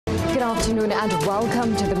Good afternoon and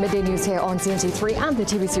welcome to the Midday News here on CNC3 and the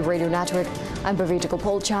TVC Radio Network. I'm Bhavita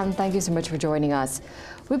Gopal-Chan. Thank you so much for joining us.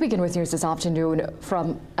 We begin with news this afternoon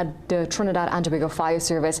from the Trinidad and Tobago Fire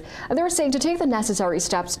Service. And they're saying to take the necessary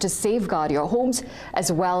steps to safeguard your homes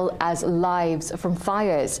as well as lives from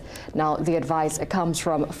fires. Now, the advice comes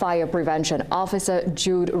from Fire Prevention Officer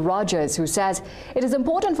Jude Rogers, who says it is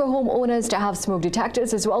important for homeowners to have smoke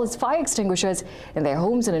detectors as well as fire extinguishers in their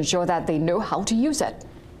homes and ensure that they know how to use it.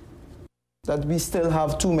 That we still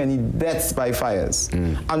have too many deaths by fires.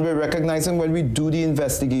 And we're recognizing when we do the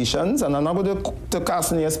investigations, and I'm not going to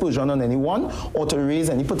cast any aspersion on anyone or to raise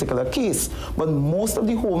any particular case, but most of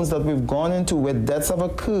the homes that we've gone into where deaths have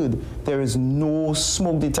occurred, there is no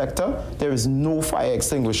smoke detector, there is no fire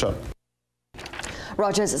extinguisher.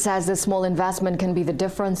 Rogers says this small investment can be the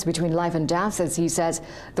difference between life and death, as he says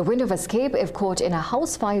the window of escape if caught in a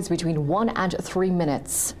house fire is between 1 and 3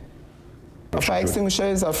 minutes. A fire extinguisher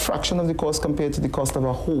is a fraction of the cost compared to the cost of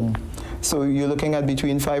a home. So you're looking at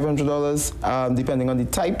between $500, depending on the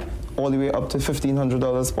type, all the way up to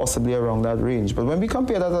 $1,500, possibly around that range. But when we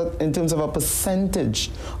compare that in terms of a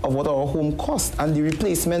percentage of what our home costs and the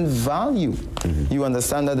replacement value, you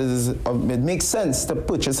understand that it makes sense to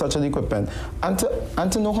purchase such an equipment and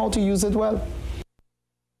to know how to use it well.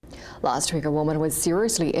 Last week, a woman was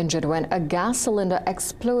seriously injured when a gas cylinder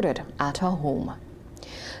exploded at her home.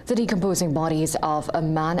 The decomposing bodies of a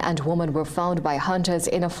man and woman were found by hunters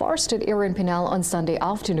in a forested area in Pinal on Sunday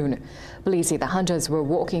afternoon. Police say the hunters were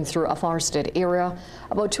walking through a forested area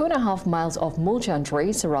about 2.5 miles off Mulchan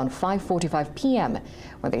Trace around 5:45 p.m.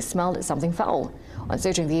 when they smelled something foul. On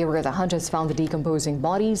searching the area, the hunters found the decomposing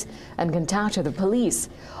bodies and contacted the police.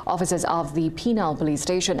 Officers of the Pinal Police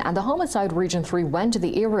Station and the Homicide Region 3 went to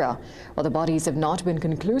the area. While the bodies have not been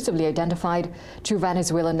conclusively identified, 2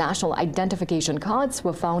 Venezuelan national identification cards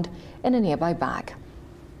were found in a nearby bag.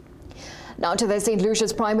 Now to the St.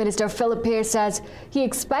 Lucia's Prime Minister Philip Pearce says he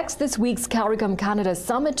expects this week's CARICOM Canada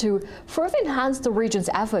Summit to further enhance the region's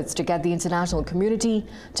efforts to get the international community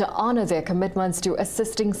to honour their commitments to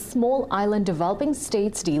assisting small island developing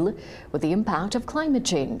states deal with the impact of climate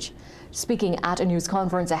change. Speaking at a news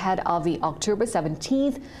conference ahead of the October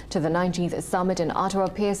 17th to the 19th summit in Ottawa,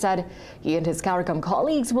 Pearce said he and his CARICOM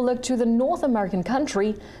colleagues will look to the North American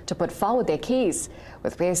country to put forward their case,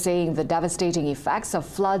 with Pearce saying the devastating effects of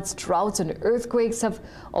floods, droughts and earthquakes have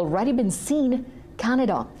already been seen.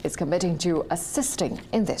 Canada is committing to assisting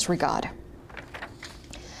in this regard.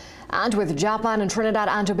 And with Japan and Trinidad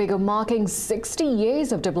and Tobago marking 60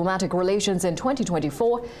 years of diplomatic relations in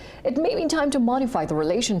 2024, it may be time to modify the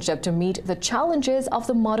relationship to meet the challenges of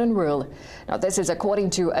the modern world. Now, this is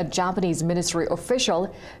according to a Japanese ministry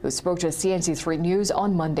official who spoke to CNC3 News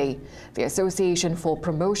on Monday. The Association for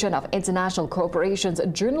Promotion of International Cooperation's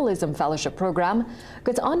Journalism Fellowship Program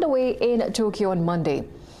gets underway in Tokyo on Monday.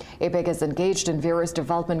 APEC is engaged in various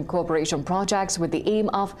development cooperation projects with the aim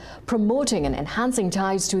of promoting and enhancing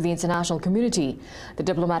ties to the international community. The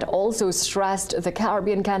diplomat also stressed the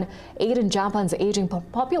Caribbean can aid in Japan's aging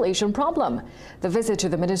population problem. The visit to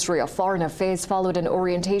the Ministry of Foreign Affairs followed an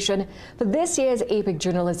orientation for this year's APEC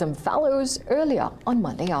Journalism Fellows earlier on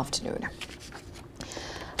Monday afternoon.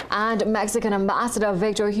 And Mexican Ambassador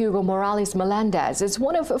Victor Hugo Morales Melendez is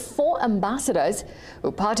one of 4 ambassadors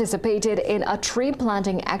who participated in a tree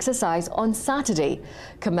planting exercise on Saturday,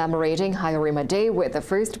 commemorating Hayorima Day with the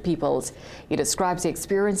First Peoples. He describes the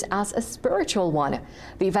experience as a spiritual one.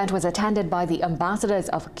 The event was attended by the ambassadors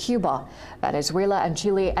of Cuba, Venezuela and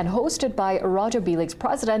Chile and hosted by Roger Bilix,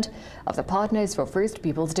 president of the Partners for First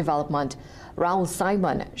Peoples Development. Raul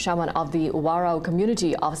Simon, shaman of the Warao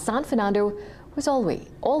community of San Fernando, was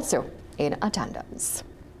also in attendance.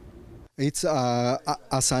 It's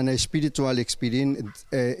as an spiritual experience,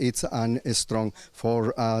 it's strong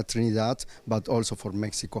for Trinidad, but also for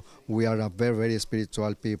Mexico. We are a very, very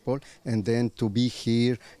spiritual people, and then to be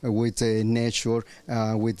here with nature,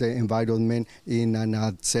 with the environment in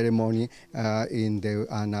a ceremony, in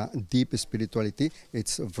deep spirituality,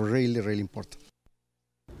 it's really, really important.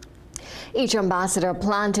 Each ambassador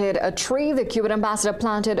planted a tree. The Cuban ambassador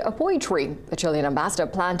planted a poi tree. The Chilean ambassador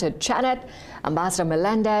planted chenet. Ambassador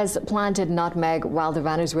Melendez planted nutmeg, while the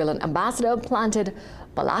Venezuelan ambassador planted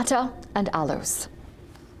balata and aloes.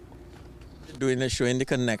 Showing the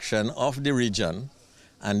connection of the region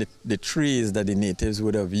and the trees that the natives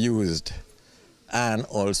would have used and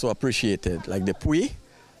also appreciated. Like the pui,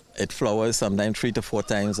 it flowers sometimes 3 to 4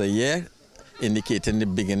 times a year, indicating the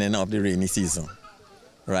beginning of the rainy season.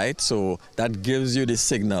 Right, so that gives you the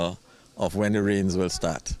signal of when the rains will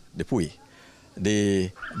start, the pui.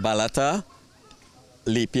 The balata,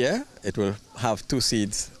 leap year, it will have 2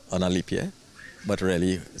 seeds on a leap year. but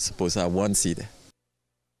really it's supposed to have one seed.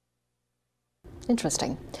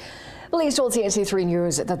 Interesting. Police told CNC3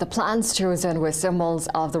 News that the plants chosen were symbols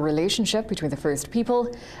of the relationship between the first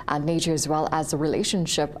people and nature, as well as the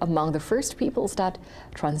relationship among the first peoples that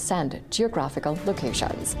transcend geographical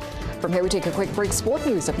locations. From here, we take a quick break. Sport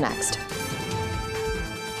news up next.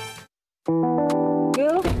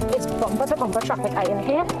 It's bumper-to-bumper traffic in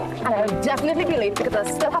here, and I'll definitely be late because I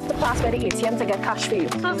still have to pass by the ATM to get cash for you.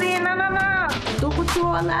 Susie, no. Don't put you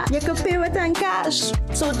on that. You can pay with Encash,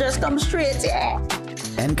 so just come straight, yeah.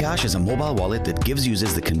 Encash is a mobile wallet that gives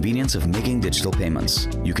users the convenience of making digital payments.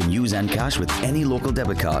 You can use Encash with any local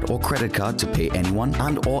debit card or credit card to pay anyone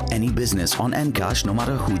and or any business on Encash, no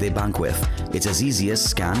matter who they bank with. It's as easy as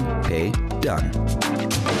scan, pay, done.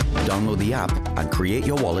 Download the app and create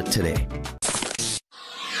your wallet today.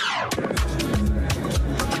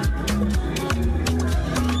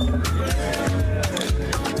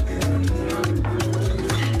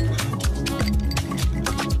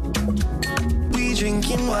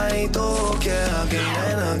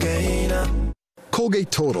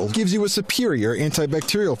 Colgate Total gives you a superior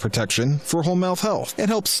antibacterial protection for whole mouth health. It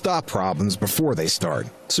helps stop problems before they start,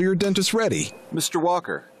 so your dentist's ready. Mr.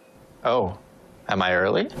 Walker. Oh, am I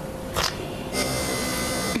early?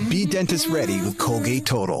 Be dentist ready with Colgate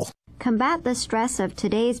Total. Combat the stress of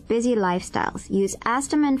today's busy lifestyles. Use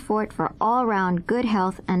Astamin Fort for all-round good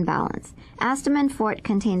health and balance. Astamin Fort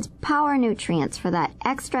contains power nutrients for that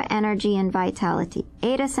extra energy and vitality,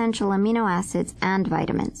 8 essential amino acids and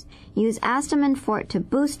vitamins. Use Astamin Fort to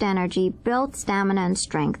boost energy, build stamina and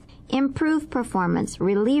strength, improve performance,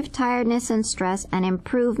 relieve tiredness and stress, and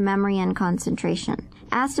improve memory and concentration.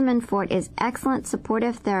 Astamin Fort is excellent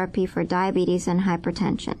supportive therapy for diabetes and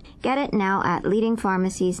hypertension. Get it now at leading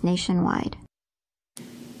pharmacies nationwide.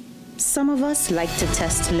 Some of us like to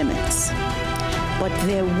test limits, but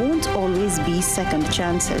there won't always be second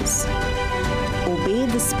chances. Obey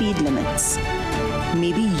the speed limits.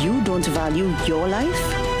 Maybe you don't value your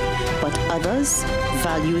life, but others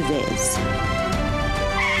value theirs.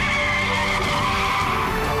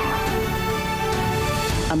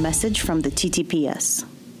 A message from the TTPS.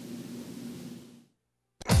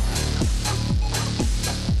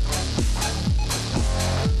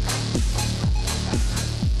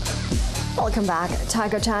 Welcome back.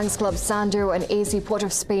 Tiger Tanks Club Sando and AC Port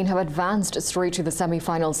of Spain have advanced straight to the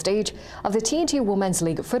semi-final stage of the TNT Women's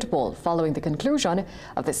League football following the conclusion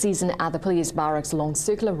of the season at the police barracks along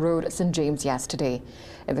Circular Road, St. James yesterday.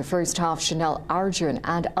 In the first half, Chanel Arjun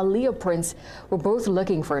and Aaliyah Prince were both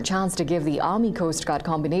looking for a chance to give the Army Coast Guard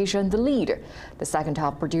combination the lead. The second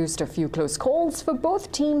half produced a few close calls for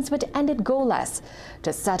both teams but ended goalless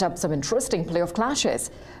to set up some interesting playoff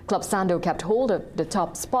clashes. Club Sando kept hold of the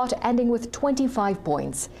top spot, ending with 25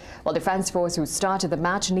 points, while Defence Force, who started the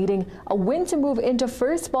match needing a win to move into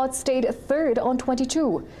first spot, stayed third on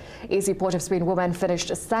 22. AC Port of Spain women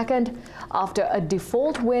finished second after a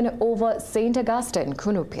default win over St. Augustine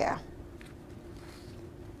Cunupia.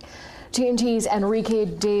 TNT's Enrique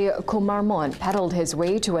de Comarmon pedaled his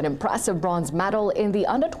way to an impressive bronze medal in the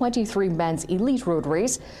Under-23 men's elite road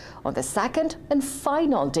race on the second and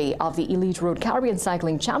final day of the Elite Road Caribbean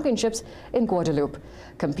Cycling Championships in Guadeloupe.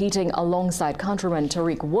 Competing alongside countryman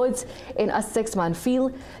Tariq Woods in a six-man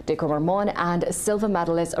field, de Comarmon and silver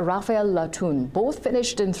medalist Rafael Latoun both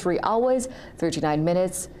finished in 3 hours, 39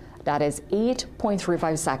 minutes. That is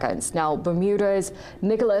 8.35 seconds. Now, Bermuda's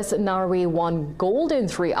Nicholas Narwe won gold in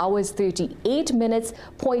 3 hours, 38 minutes,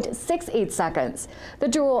 0.68 seconds. The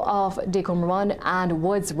duo of de Comarmon and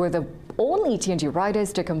Woods were the only TNT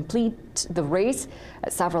riders to complete the race.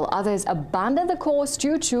 Several others abandoned the course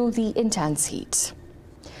due to the intense heat.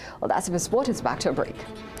 Well, that's it for sport. It's back to a break.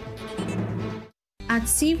 At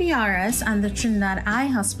CVRS and the Trinidad Eye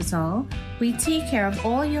Hospital, we take care of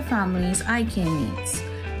all your family's eye care needs.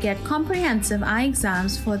 Get comprehensive eye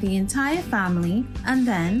exams for the entire family and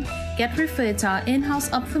then get referred to our in-house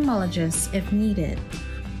ophthalmologist if needed.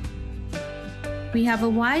 We have a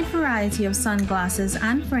wide variety of sunglasses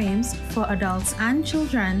and frames for adults and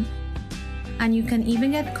children, and you can even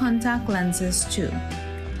get contact lenses too.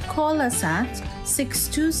 Call us at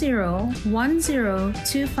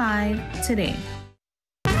 620-1025 today.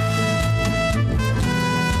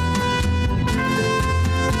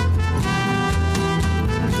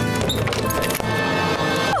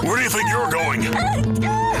 Where do you think you're going?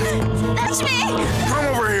 That's me! Come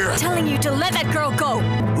over here! Telling you to let that girl go!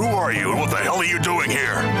 Who are you and what the hell are you doing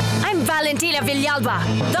here? I'm Valentina Villalba,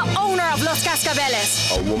 the owner of Los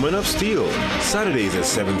Cascabeles. A Woman of Steel. Saturdays at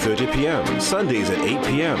 7:30 p.m., Sundays at 8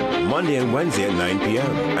 p.m., Monday and Wednesday at 9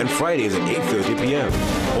 p.m., and Fridays at 8:30 p.m.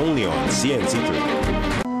 Only on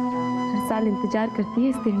CNC3. साल इंतजार करती है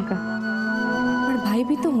इस दिन का। पर भाई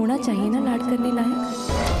भी तो होना चाहिए ना लाड करने लायक।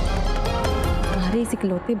 हमारे इस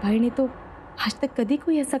इकलौते भाई ने तो आज तक कभी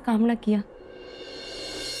कोई ऐसा काम ना किया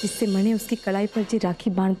जिससे मने उसकी कलाई पर जी राखी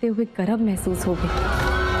बांधते हुए गर्व महसूस हो गई।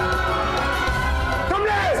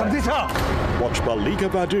 Watch Balika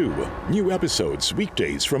Badu. New episodes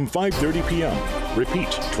weekdays from 5:30 p.m.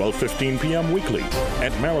 Repeat 12:15 p.m. weekly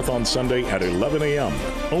at Marathon Sunday at 11 a.m.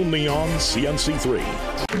 Only on CNC3.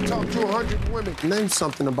 Talk to 100 women. Name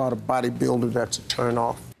something about a bodybuilder that's a turn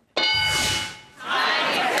off.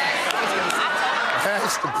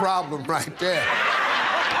 That's the problem right there.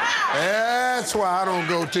 That's why I don't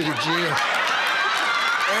go to the gym.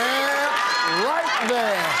 And right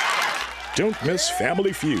there. Don't miss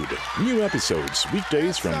Family Feud. New episodes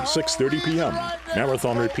weekdays from 6:30 p.m.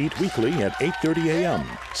 Marathon repeat weekly at 8:30 a.m.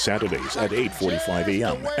 Saturdays at 8:45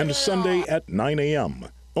 a.m. and Sunday at 9 a.m.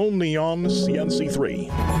 Only on CNC3.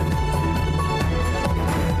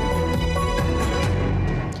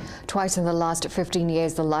 Twice in the last 15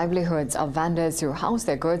 years, the livelihoods of vendors who house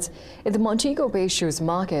their goods in the Montego Bay Shoes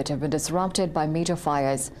Market have been disrupted by major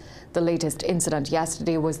fires. The latest incident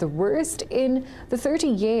yesterday was the worst in the 30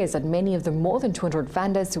 years that many of the more than 200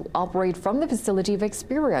 vendors who operate from the facility have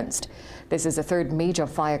experienced. This is the third major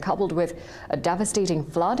fire coupled with a devastating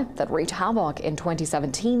flood that wreaked havoc in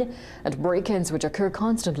 2017 and break-ins which occur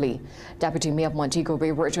constantly. Deputy Mayor of Montego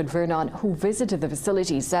Bay, Richard Vernon, who visited the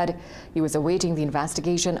facility, said he was awaiting the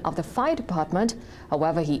investigation of the fire department.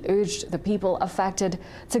 However, he urged the people affected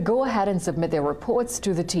to go ahead and submit their reports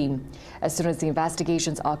to the team. As soon as the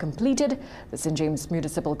investigations are completed, the St. James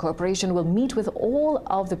Municipal Corporation will meet with all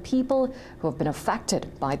of the people who have been affected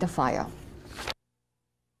by the fire.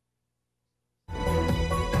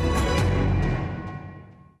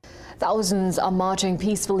 Thousands are marching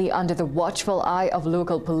peacefully under the watchful eye of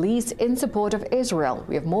local police in support of Israel.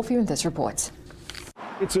 We have more for you in this report.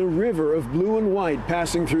 It's a river of blue and white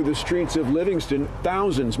passing through the streets of Livingston,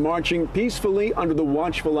 thousands marching peacefully under the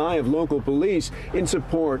watchful eye of local police in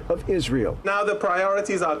support of Israel. Now the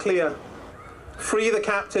priorities are clear. Free the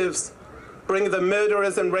captives, bring the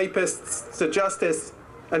murderers and rapists to justice,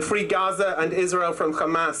 and free Gaza and Israel from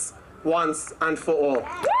Hamas once and for all.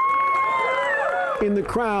 In the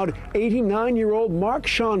crowd, 89-year-old Mark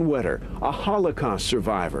Schonwetter, a Holocaust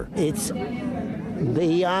survivor. It's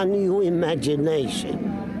beyond your imagination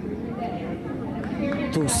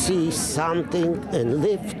to see something and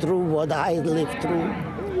live through what I lived through,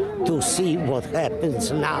 to see what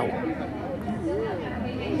happens now.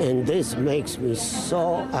 And this makes me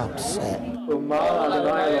so upset.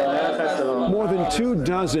 More than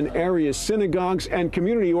 24 area synagogues and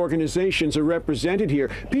community organizations are represented here.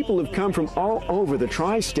 People have come from all over the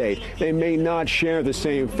tri-state. They may not share the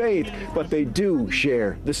same faith, but they do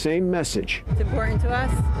share the same message. It's important to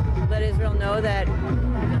us. Let Israel know that,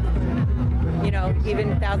 you know,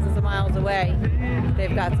 even thousands of miles away,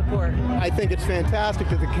 they've got support. I think it's fantastic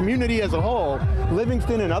that the community as a whole,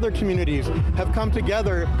 Livingston and other communities, have come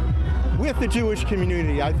together with the Jewish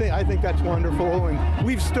community. I think that's wonderful, and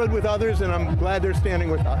we've stood with others, and I'm glad they're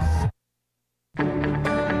standing with us.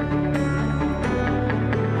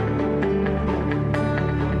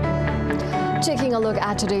 Taking a look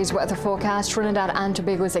at today's weather forecast, Trinidad and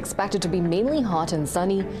Tobago is expected to be mainly hot and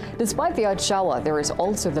sunny. Despite the odd shower, there is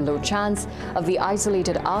also the low chance of the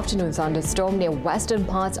isolated afternoon thunderstorm near western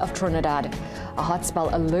parts of Trinidad. A hot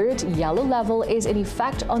spell alert yellow level is in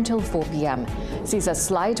effect until 4 p.m. Seas are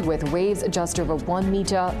slight with waves just over 1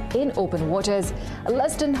 meter in open waters,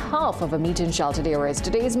 less than half of a meter in sheltered areas.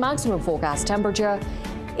 Today's maximum forecast temperature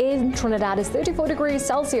in Trinidad is 34 degrees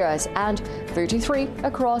Celsius and 33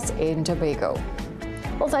 across in Tobago.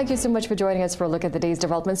 Well, thank you so much for joining us for a look at the day's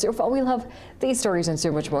developments. So far, we'll have these stories and so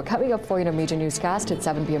much more coming up for you in a major newscast at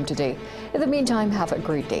 7 p.m. today. In the meantime, have a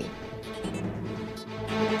great day.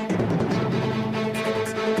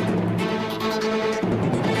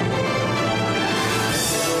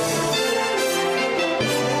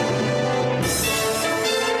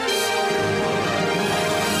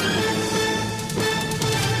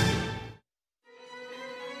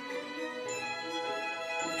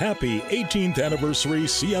 Happy 18th anniversary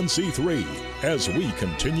CNC3 as we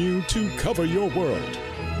continue to cover your world.